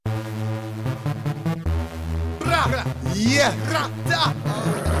Yeah.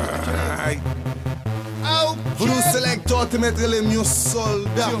 Voodoo Selekta te mettre les mieux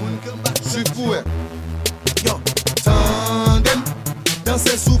soldats. Suivant. Yo. Tandem.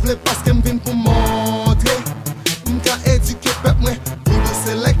 Danser souffler parce que m'vin pour montrer. M'ka éduquer peuple moi. Voodoo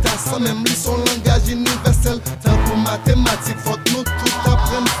Selekta sans même li son langage universel. Tant pour mathématiques, faut que nous tout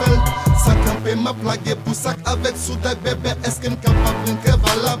apprenne faire. Ça camper ma plague pour sac avec soudain bébé. Est-ce qu'on capable de crève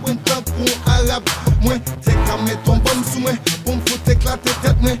à la brune tant pour arabe. Moi, t'es camé ton bon sous moi. Pour me foutre éclater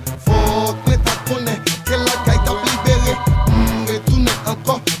tête moi. Faut que t'as connais. Que la caille t'a libéré. Retourne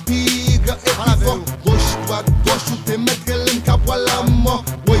encore pire et plus fort. Gauche, droite, ou t'es mettre l'en cap à la mort.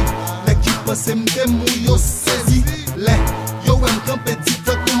 Oui, l'équipe pense m'te mouille saisi. Les, yo en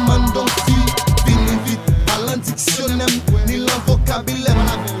compétiteur commandant fil. Vini vite, pas l'indictionnaire, ni le vocabulaire.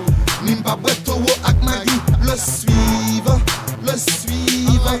 Ni m'pas bref au ak magi. Le suivant,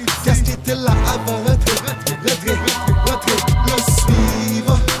 qu'est-ce qui était là avant rentrer. Le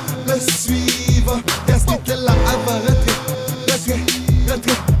suivant, qu'est-ce qui était là avant rentrer.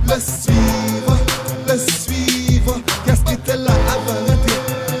 Le suivant, qu'est-ce qui était là avant rentrer.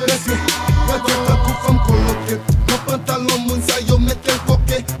 T'as coup femme coloquée. Mon pantalon, mon sa yo mette le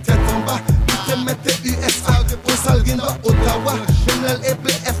coquet. Tête en bas, il te mette USA. Pour salguin dans Ottawa. Même l'EP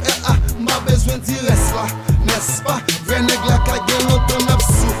FRA, m'a besoin d'y rester là. N'est-ce pas? Vrai nègre la cagée, longtemps n'a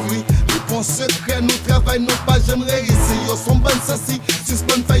souffri. Les bons secrets, nous travaillons, nous pas j'aimerais ici. Yo sont bonnes sensi.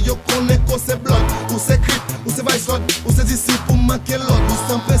 Suspend fait yo connaît qu'on c'est blood. Ou c'est crip, ou c'est vice lord. Ou c'est d'ici pour manquer l'autre. Ou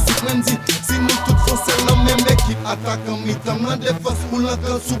sans principe même dit. Si nous toutes font c'est la même équipe. Attaquant mi-temps, en défense. Ou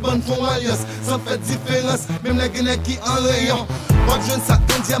l'encan sous bande font alliance. Sans fait différence. Même les Guinéens qui en rayon. Wap jeune ça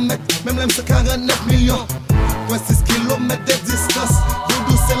en diamètre. Même l'aime c'est 49 millions. 6 km de distance.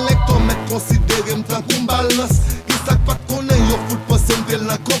 Voodoo Selekta met considéré m'tan qu'on balance. Qui sac pas connaît yo foot pas semble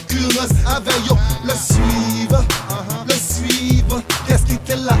la concurrence. Avec yo le suivant. Qu'est-ce qui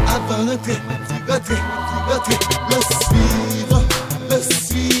était là avant rentrer. Le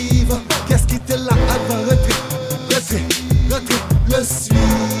suivant. Qu'est-ce qui était là avant rentrer. Le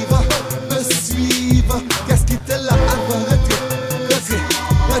suivant. Qu'est-ce qui était là avant rentrer.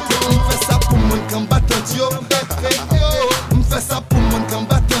 On fait ça pour mon combattant yo. On fait ça pour mon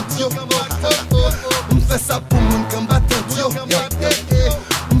combattant yo. On fait ça pour mon combattant yo.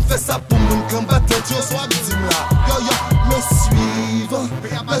 On fait ça pour mon combattant yo. Soit dit là. Yo le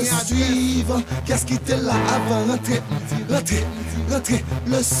suivant. Qu'est-ce qui était là avant rentrer.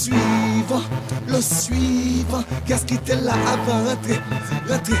 Le suivant. Qu'est-ce qui était là avant rentrer.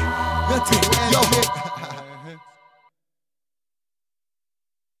 Yo.